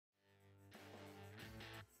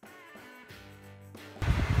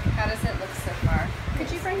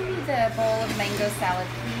Could you bring me the bowl of mango salad,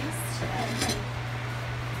 please?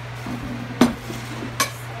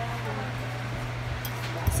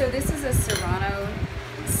 So this is a Serrano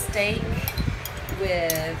steak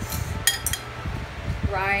with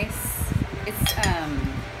rice. It's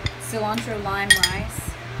cilantro lime rice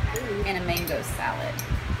and a mango salad.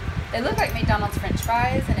 They look like McDonald's French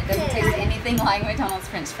fries, and it doesn't taste anything like McDonald's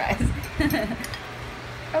French fries.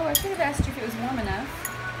 Oh, I should have asked you if it was warm enough.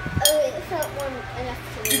 Oh, it felt warm enough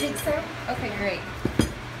to me. You think so? Okay, great.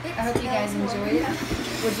 I hope you guys enjoy it.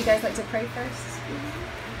 Would you guys like to pray first?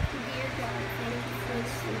 Dear God, thank you for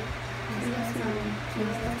this food. Please bless mine.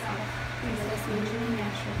 Please bless all. Please bless Benjamin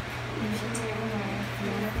Nasher. You should take away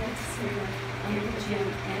Monica Sarah, and Jim,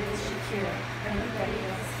 and Shakira, and everybody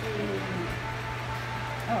else.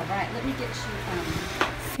 All right, let me get you.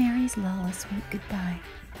 Fairies lull a sweet goodbye.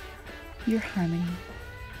 Your harmony.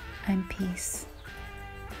 I'm peace.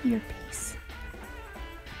 Your peace.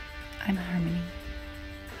 I'm harmony.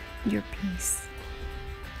 Your peace.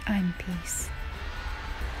 I'm peace.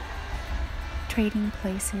 Trading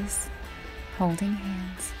places, holding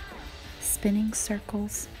hands, spinning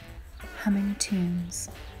circles, humming tunes.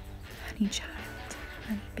 Honey child,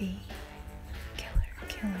 honey bee, killer,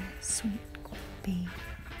 killer, sweet bee.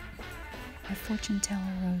 My fortune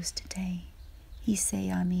teller rose today. He say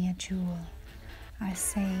I'm me a jewel. I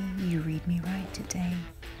say you read me right today.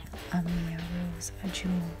 I'm me a rose, a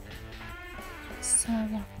jewel. So I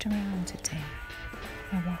walked around today.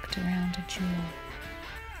 I walked around a jewel.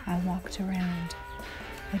 I walked around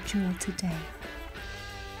a jewel today.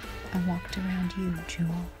 I walked around you,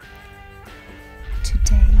 jewel.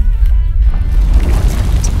 Today,